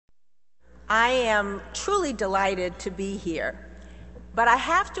I am truly delighted to be here, but I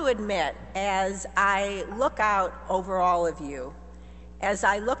have to admit, as I look out over all of you, as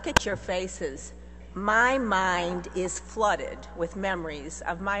I look at your faces, my mind is flooded with memories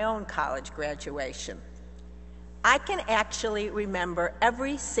of my own college graduation. I can actually remember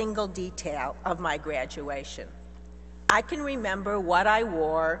every single detail of my graduation. I can remember what I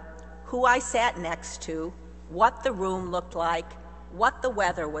wore, who I sat next to, what the room looked like, what the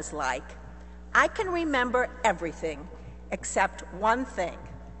weather was like. I can remember everything except one thing.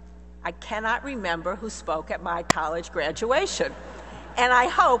 I cannot remember who spoke at my college graduation. And I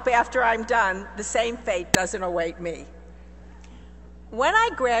hope after I'm done, the same fate doesn't await me. When I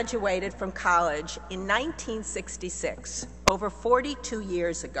graduated from college in 1966, over 42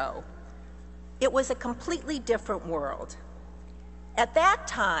 years ago, it was a completely different world. At that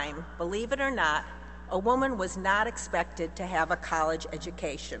time, believe it or not, a woman was not expected to have a college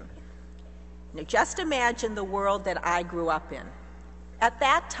education. Now, just imagine the world that I grew up in. At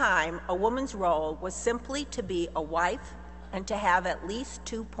that time, a woman's role was simply to be a wife and to have at least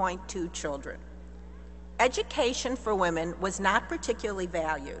 2.2 children. Education for women was not particularly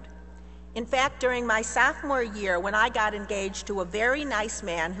valued. In fact, during my sophomore year, when I got engaged to a very nice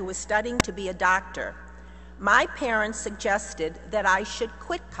man who was studying to be a doctor, my parents suggested that I should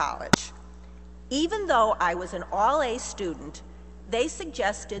quit college. Even though I was an all-A student, they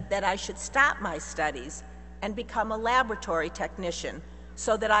suggested that I should stop my studies and become a laboratory technician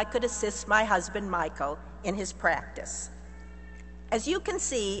so that I could assist my husband, Michael, in his practice. As you can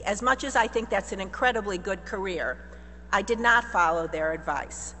see, as much as I think that's an incredibly good career, I did not follow their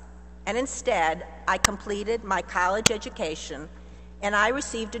advice. And instead, I completed my college education, and I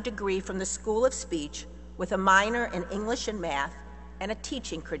received a degree from the School of Speech with a minor in English and math and a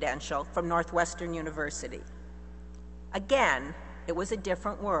teaching credential from Northwestern University. Again, it was a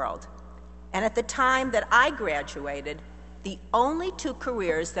different world. And at the time that I graduated, the only two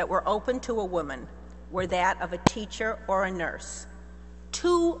careers that were open to a woman were that of a teacher or a nurse.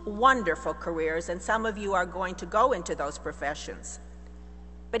 Two wonderful careers, and some of you are going to go into those professions.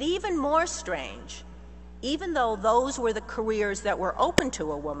 But even more strange, even though those were the careers that were open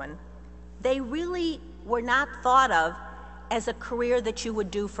to a woman, they really were not thought of as a career that you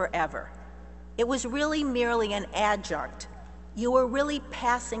would do forever. It was really merely an adjunct. You were really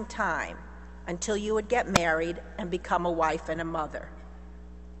passing time until you would get married and become a wife and a mother.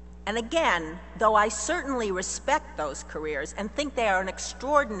 And again, though I certainly respect those careers and think they are an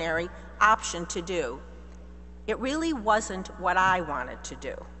extraordinary option to do, it really wasn't what I wanted to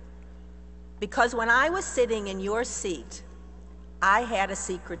do. Because when I was sitting in your seat, I had a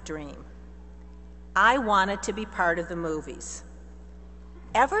secret dream. I wanted to be part of the movies.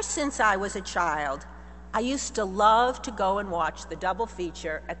 Ever since I was a child, I used to love to go and watch the double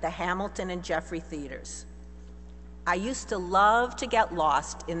feature at the Hamilton and Jeffrey theaters. I used to love to get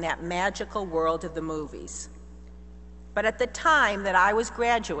lost in that magical world of the movies. But at the time that I was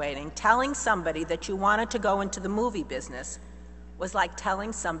graduating, telling somebody that you wanted to go into the movie business was like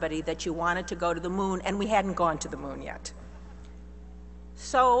telling somebody that you wanted to go to the moon, and we hadn't gone to the moon yet.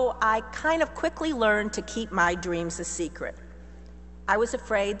 So I kind of quickly learned to keep my dreams a secret. I was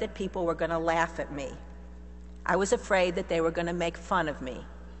afraid that people were going to laugh at me. I was afraid that they were going to make fun of me.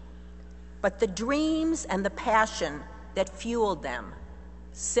 But the dreams and the passion that fueled them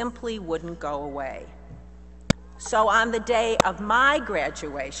simply wouldn't go away. So on the day of my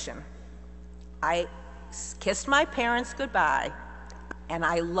graduation, I kissed my parents goodbye, and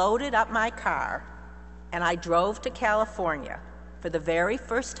I loaded up my car, and I drove to California for the very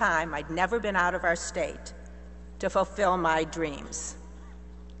first time. I'd never been out of our state, to fulfill my dreams.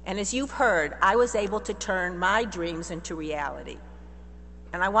 And as you've heard, I was able to turn my dreams into reality.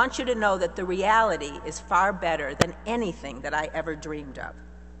 And I want you to know that the reality is far better than anything that I ever dreamed of.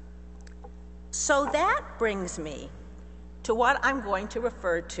 So that brings me to what I'm going to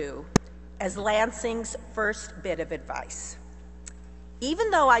refer to as Lansing's first bit of advice. Even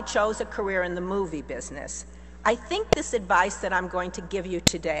though I chose a career in the movie business, I think this advice that I'm going to give you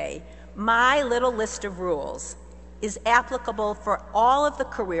today, my little list of rules, is applicable for all of the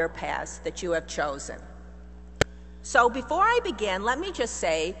career paths that you have chosen. So before I begin, let me just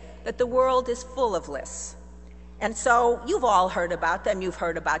say that the world is full of lists. And so you've all heard about them. You've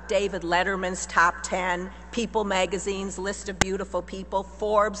heard about David Letterman's top 10, People magazine's list of beautiful people,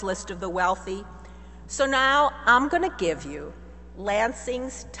 Forbes' list of the wealthy. So now I'm going to give you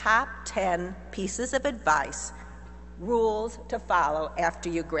Lansing's top 10 pieces of advice, rules to follow after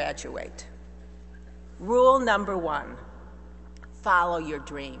you graduate. Rule number 1, follow your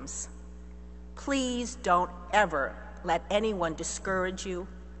dreams. Please don't ever let anyone discourage you.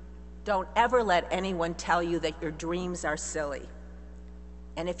 Don't ever let anyone tell you that your dreams are silly.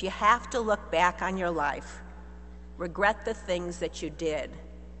 And if you have to look back on your life, regret the things that you did,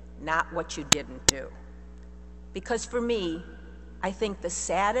 not what you didn't do. Because for me, I think the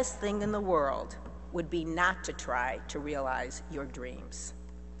saddest thing in the world would be not to try to realize your dreams.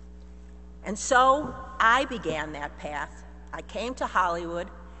 And so I began that path. I came to Hollywood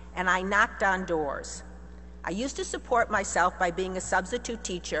and I knocked on doors. I used to support myself by being a substitute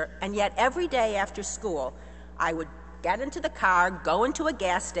teacher, and yet every day after school, I would get into the car, go into a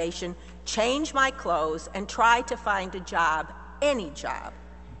gas station, change my clothes, and try to find a job, any job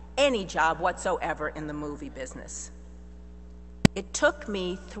whatsoever in the movie business. It took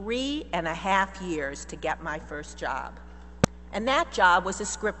me 3.5 years to get my first job, and that job was a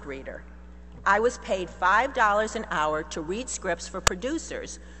script reader. I was paid $5 an hour to read scripts for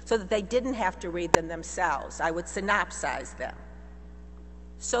producers so that they didn't have to read them themselves. I would synopsize them.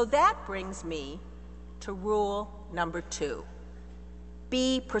 So that brings me to rule number 2.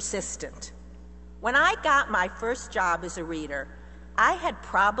 Be persistent. When I got my first job as a reader, I had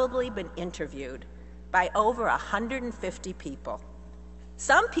probably been interviewed by over 150 people.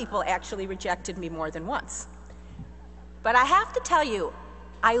 Some people actually rejected me more than once. But I have to tell you,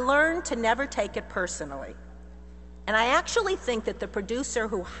 I learned to never take it personally. And I actually think that the producer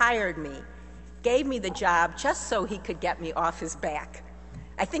who hired me gave me the job just so he could get me off his back.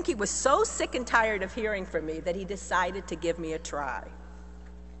 I think he was so sick and tired of hearing from me that he decided to give me a try.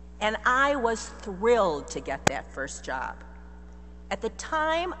 And I was thrilled to get that first job. At the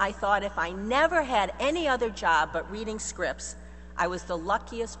time, I thought if I never had any other job but reading scripts, I was the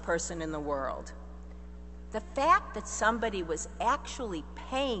luckiest person in the world. The fact that somebody was actually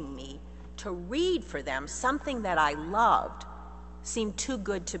paying me to read for them something that I loved seemed too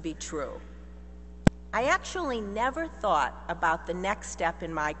good to be true. I actually never thought about the next step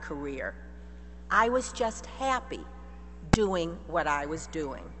in my career. I was just happy doing what I was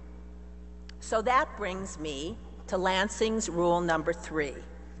doing. So that brings me to Lansing's rule number 3.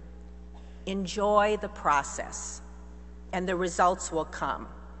 Enjoy the process, and the results will come.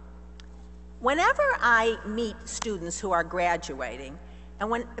 Whenever I meet students who are graduating,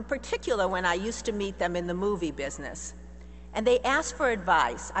 and in particular when I used to meet them in the movie business, and they ask for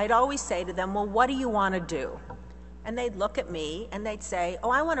advice, I'd always say to them, well, what do you want to do? And they'd look at me and they'd say, oh,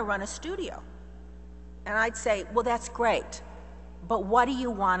 I want to run a studio. And I'd say, well, that's great, but what do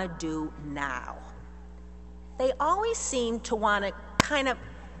you want to do now? They always seem to want to kind of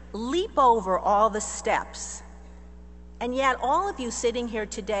leap over all the steps. And yet all of you sitting here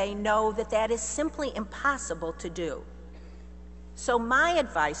today know that that is simply impossible to do. So my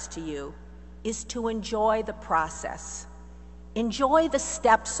advice to you is to enjoy the process. Enjoy the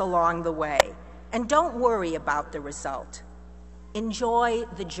steps along the way, and don't worry about the result. Enjoy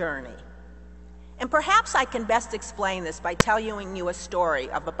the journey. And perhaps I can best explain this by telling you a story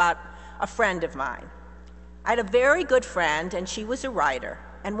about a friend of mine. I had a very good friend, and she was a writer.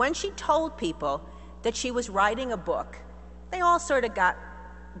 And when she told people that she was writing a book, they all sort of got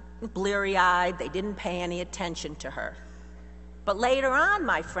bleary-eyed. They didn't pay any attention to her. But later on,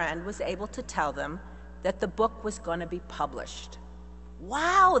 my friend was able to tell them that the book was going to be published.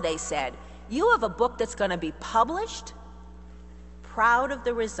 Wow, they said, you have a book that's going to be published? Proud of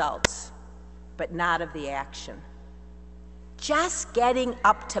the results, but not of the action. Just getting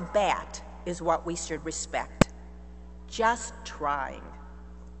up to bat is what we should respect. Just trying.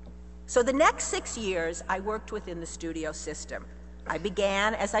 So the next 6 years, I worked within the studio system. I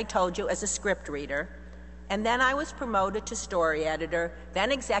began, as I told you, as a script reader, and then I was promoted to story editor,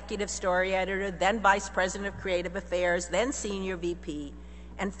 then executive story editor, then vice president of creative affairs, then senior VP,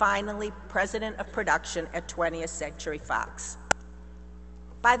 and finally president of production at 20th Century Fox.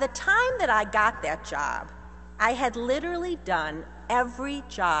 By the time that I got that job, I had literally done every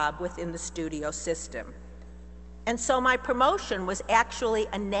job within the studio system. And so my promotion was actually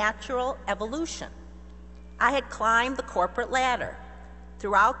a natural evolution. I had climbed the corporate ladder.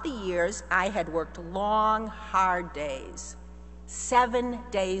 Throughout the years, I had worked long, hard days, 7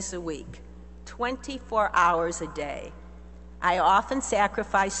 days a week, 24 hours a day. I often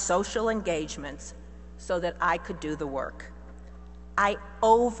sacrificed social engagements so that I could do the work. I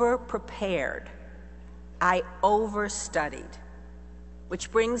over-prepared. I over-studied,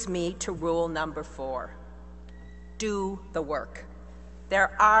 which brings me to rule number 4. Do the work.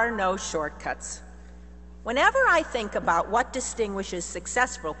 There are no shortcuts. Whenever I think about what distinguishes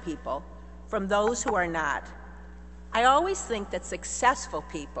successful people from those who are not, I always think that successful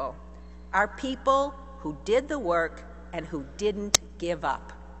people are people who did the work and who didn't give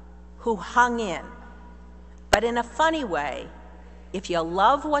up, who hung in. But in a funny way, if you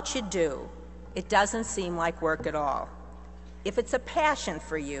love what you do, it doesn't seem like work at all. If it's a passion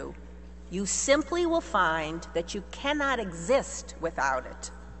for you, you simply will find that you cannot exist without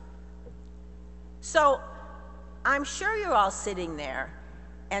it. So I'm sure you're all sitting there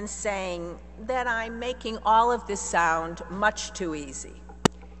and saying that I'm making all of this sound much too easy,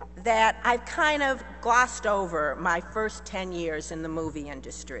 that I've kind of glossed over my first 10 years in the movie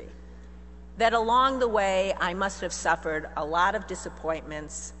industry, that along the way I must have suffered a lot of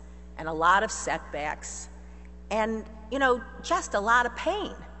disappointments and a lot of setbacks and, just a lot of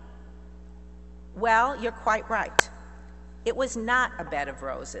pain. Well, you're quite right. It was not a bed of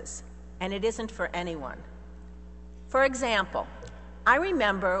roses, and it isn't for anyone. For example, I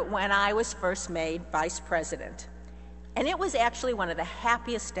remember when I was first made vice president, and it was actually one of the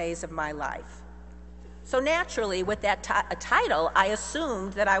happiest days of my life. So naturally, with that title, I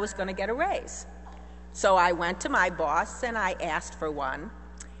assumed that I was going to get a raise. So I went to my boss and I asked for one,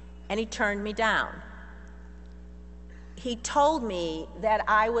 and he turned me down. He told me that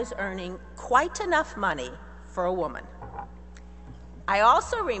I was earning quite enough money for a woman. I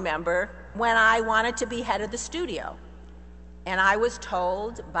also remember when I wanted to be head of the studio, and I was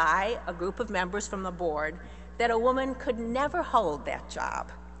told by a group of members from the board that a woman could never hold that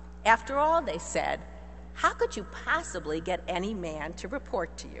job. After all, they said, how could you possibly get any man to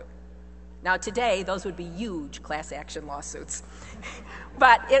report to you? Now today, those would be huge class action lawsuits.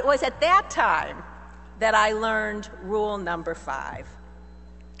 But it was at that time that I learned rule number 5.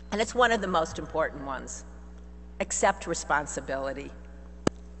 And it's one of the most important ones. Accept responsibility.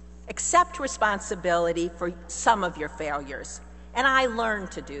 Accept responsibility for some of your failures. And I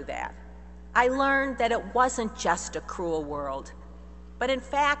learned to do that. I learned that it wasn't just a cruel world, but in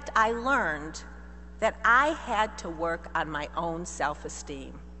fact, I learned that I had to work on my own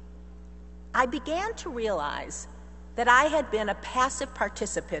self-esteem. I began to realize that I had been a passive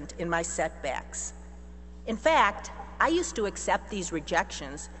participant in my setbacks. In fact, I used to accept these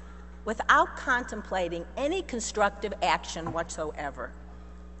rejections without contemplating any constructive action whatsoever.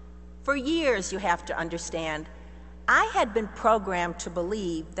 For years, you have to understand, I had been programmed to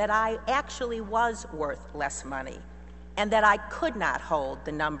believe that I actually was worth less money and that I could not hold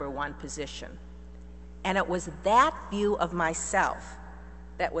the #1 position. And it was that view of myself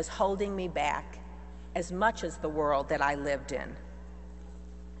that was holding me back as much as the world that I lived in.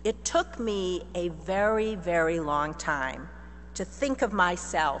 It took me a very, very long time to think of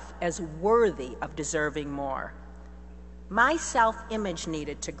myself as worthy of deserving more. My self-image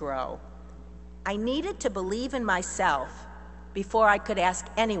needed to grow. I needed to believe in myself before I could ask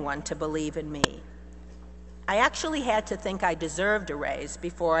anyone to believe in me. I actually had to think I deserved a raise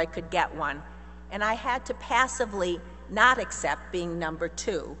before I could get one, and I had to passively not accept being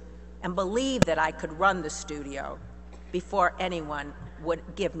 #2 and believe that I could run the studio before anyone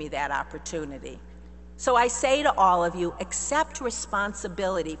would give me that opportunity. So I say to all of you, accept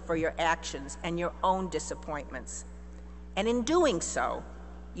responsibility for your actions and your own disappointments. And in doing so,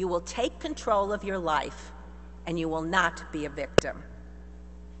 you will take control of your life and you will not be a victim.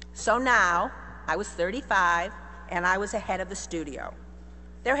 So now, I was 35 and I was ahead of the studio.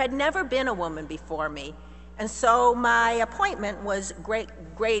 There had never been a woman before me, and so my appointment was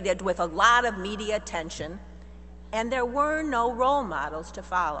graded with a lot of media attention, and there were no role models to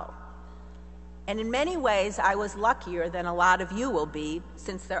follow. And in many ways, I was luckier than a lot of you will be,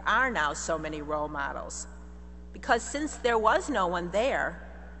 since there are now so many role models. Because since there was no one there,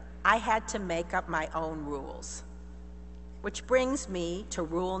 I had to make up my own rules. Which brings me to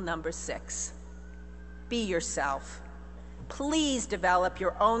rule number 6. Be yourself. Please develop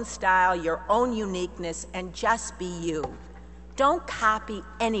your own style, your own uniqueness, and just be you. Don't copy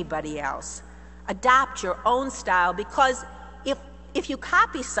anybody else. Adopt your own style, because if you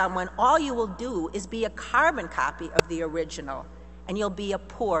copy someone, all you will do is be a carbon copy of the original, and you'll be a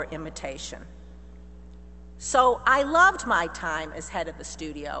poor imitation. So I loved my time as head of the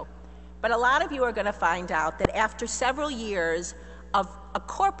studio, but a lot of you are going to find out that after several years of a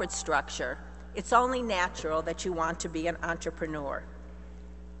corporate structure, it's only natural that you want to be an entrepreneur.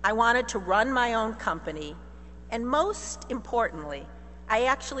 I wanted to run my own company, and most importantly, I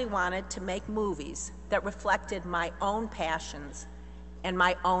actually wanted to make movies that reflected my own passions and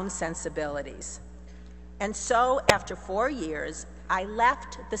my own sensibilities. And so, after 4 years, I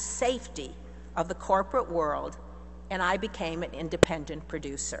left the safety of the corporate world and I became an independent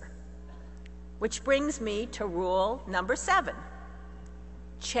producer. Which brings me to rule number 7.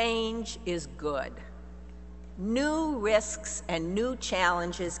 Change is good. New risks and new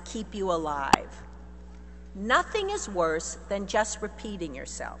challenges keep you alive. Nothing is worse than just repeating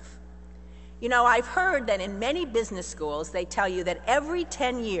yourself. You know, I've heard that in many business schools, they tell you that every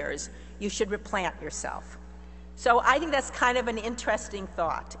 10 years, you should replant yourself. So I think that's kind of an interesting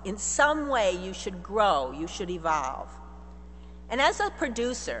thought. In some way, you should grow, you should evolve. And as a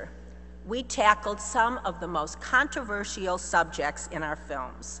producer, we tackled some of the most controversial subjects in our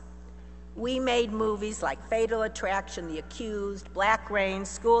films. We made movies like Fatal Attraction, The Accused, Black Rain,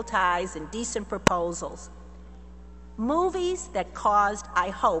 School Ties, Indecent Proposals. Movies that caused, I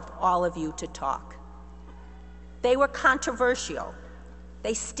hope, all of you to talk. They were controversial.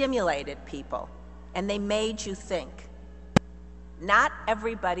 They stimulated people, and they made you think. Not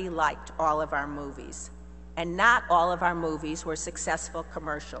everybody liked all of our movies, and not all of our movies were successful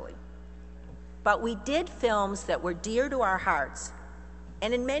commercially. But we did films that were dear to our hearts,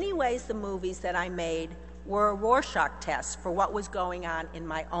 and in many ways the movies that I made were a Rorschach test for what was going on in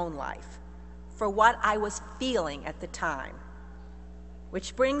my own life, for what I was feeling at the time.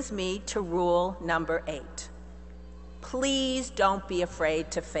 Which brings me to rule number 8. Please don't be afraid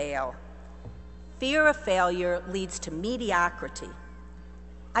to fail. Fear of failure leads to mediocrity.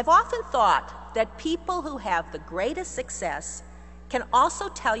 I've often thought that people who have the greatest success can also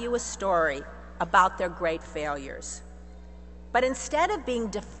tell you a story about their great failures. But instead of being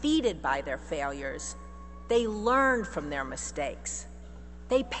defeated by their failures, they learned from their mistakes.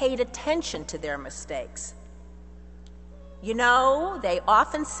 They paid attention to their mistakes. You know, they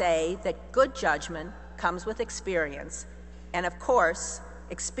often say that good judgment comes with experience, and of course,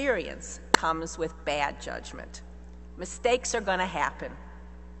 experience comes with bad judgment. Mistakes are going to happen.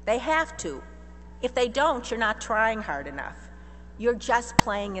 They have to. If they don't, you're not trying hard enough. You're just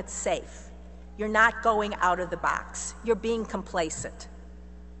playing it safe. You're not going out of the box. You're being complacent.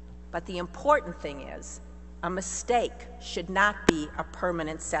 But the important thing is, a mistake should not be a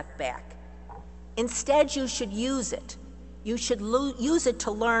permanent setback. Instead, you should use it. You should use it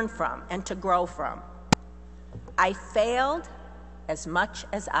to learn from and to grow from. I failed as much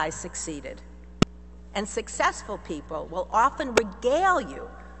as I succeeded. And successful people will often regale you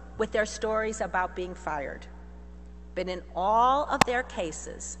with their stories about being fired. But in all of their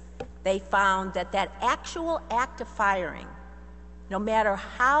cases, they found that that actual act of firing, no matter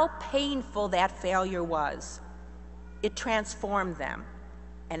how painful that failure was, it transformed them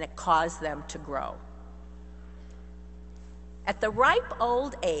and it caused them to grow. At the ripe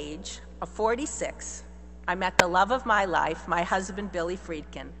old age of 46, I met the love of my life, my husband, Billy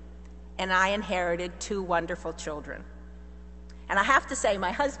Friedkin, and I inherited 2 wonderful children. And I have to say,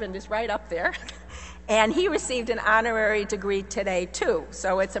 my husband is right up there, and he received an honorary degree today, too.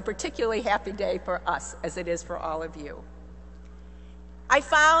 So it's a particularly happy day for us, as it is for all of you. I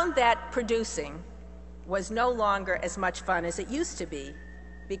found that producing was no longer as much fun as it used to be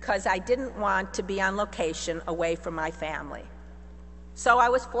because I didn't want to be on location away from my family. So I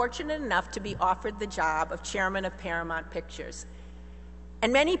was fortunate enough to be offered the job of chairman of Paramount Pictures.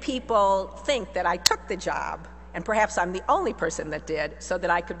 And many people think that I took the job, and perhaps I'm the only person that did, so that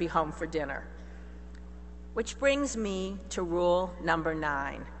I could be home for dinner. Which brings me to rule number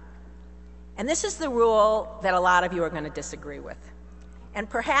 9. And this is the rule that a lot of you are going to disagree with. And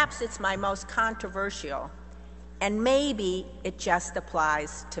perhaps it's my most controversial, and maybe it just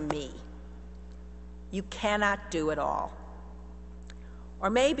applies to me. You cannot do it all. Or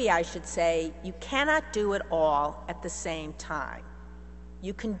maybe I should say, you cannot do it all at the same time.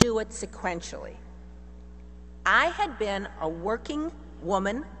 You can do it sequentially. I had been a working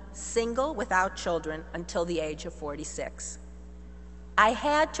woman, single, without children, until the age of 46. I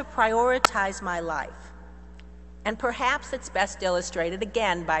had to prioritize my life. And perhaps it's best illustrated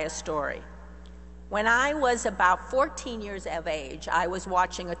again by a story. When I was about 14 years of age, I was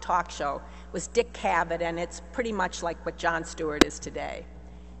watching a talk show. It was Dick Cavett, and it's pretty much like what Jon Stewart is today.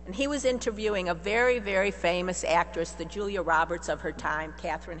 And he was interviewing a very, very famous actress, the Julia Roberts of her time,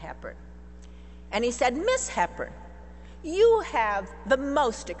 Katharine Hepburn. And he said, "Miss Hepburn, you have the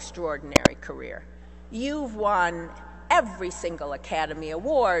most extraordinary career. You've won every single Academy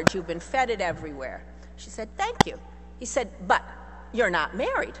Award. You've been feted everywhere." She said, "Thank you." He said, "But you're not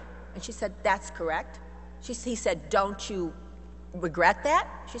married." And she said, "That's correct." He said, "Don't you regret that?"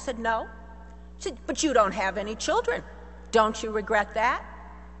 She said, "No." She said, "But you don't have any children. Don't you regret that?"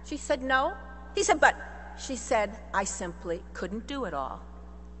 She said, "No." He said, "But," she said, "I simply couldn't do it all."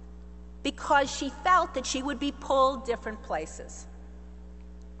 Because she felt that she would be pulled different places.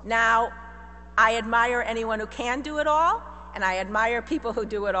 Now, I admire anyone who can do it all, and I admire people who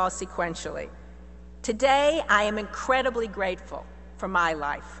do it all sequentially. Today, I am incredibly grateful for my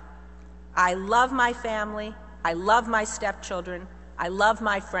life. I love my family, I love my stepchildren, I love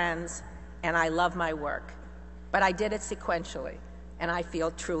my friends, and I love my work. But I did it sequentially, and I feel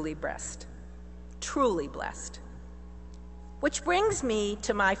truly blessed. truly blessed. Which brings me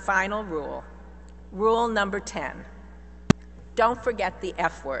to my final rule, rule number 10. Don't forget the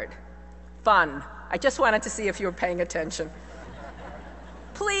F word, fun. I just wanted to see if you were paying attention.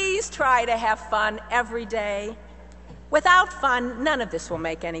 Please try to have fun every day. Without fun, none of this will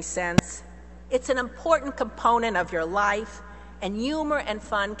make any sense. It's an important component of your life, and humor and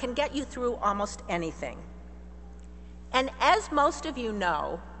fun can get you through almost anything. And as most of you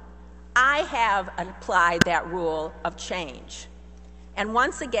know, I have applied that rule of change. And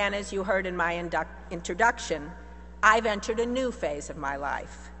once again, as you heard in my introduction, I've entered a new phase of my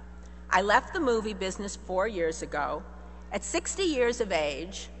life. I left the movie business 4 years ago at 60 years of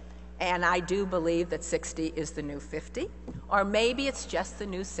age, and I do believe that 60 is the new 50, or maybe it's just the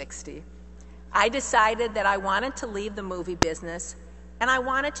new 60. I decided that I wanted to leave the movie business, and I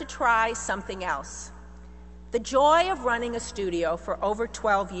wanted to try something else. The joy of running a studio for over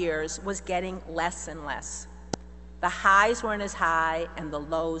 12 years was getting less and less. The highs weren't as high, and the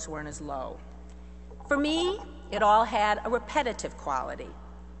lows weren't as low. For me, it all had a repetitive quality.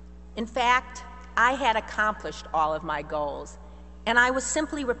 In fact, I had accomplished all of my goals, and I was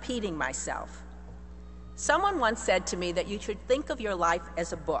simply repeating myself. Someone once said to me that you should think of your life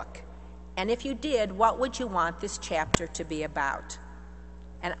as a book, and if you did, what would you want this chapter to be about?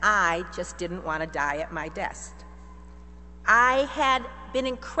 And I just didn't want to die at my desk. I had been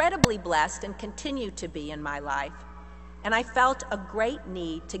incredibly blessed and continue to be in my life, and I felt a great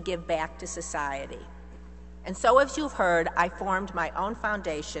need to give back to society. And so, as you've heard, I formed my own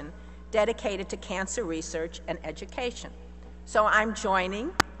foundation dedicated to cancer research and education. So I'm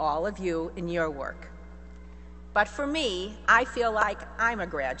joining all of you in your work. But for me, I feel like I'm a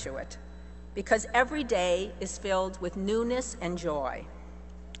graduate because every day is filled with newness and joy.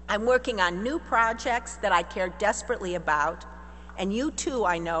 I'm working on new projects that I care desperately about, and you too,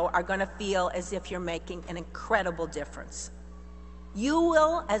 I know, are going to feel as if you're making an incredible difference. You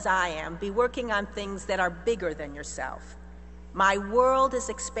will, as I am, be working on things that are bigger than yourself. My world is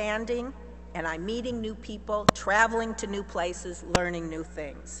expanding, and I'm meeting new people, traveling to new places, learning new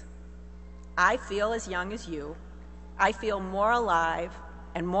things. I feel as young as you. I feel more alive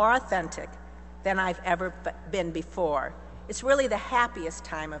and more authentic than I've ever been before. It's really the happiest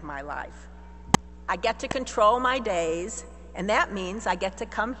time of my life. I get to control my days, and that means I get to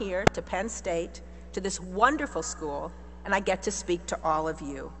come here to Penn State, to this wonderful school, and I get to speak to all of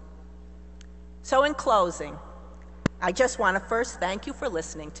you. So in closing, I just want to first thank you for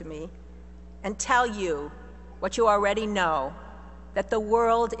listening to me and tell you what you already know, that the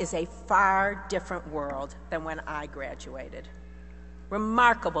world is a far different world than when I graduated.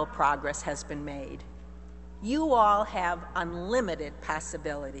 Remarkable progress has been made. You all have unlimited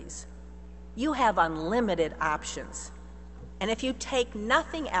possibilities. You have unlimited options. And if you take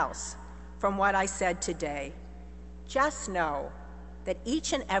nothing else from what I said today, just know that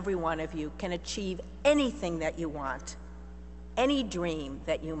each and every one of you can achieve anything that you want, any dream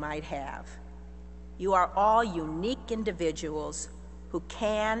that you might have. You are all unique individuals who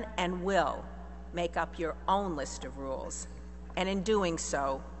can and will make up your own list of rules, and in doing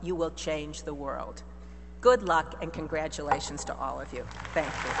so, you will change the world. Good luck and congratulations to all of you. Thank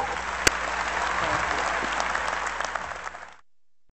you. Thank you.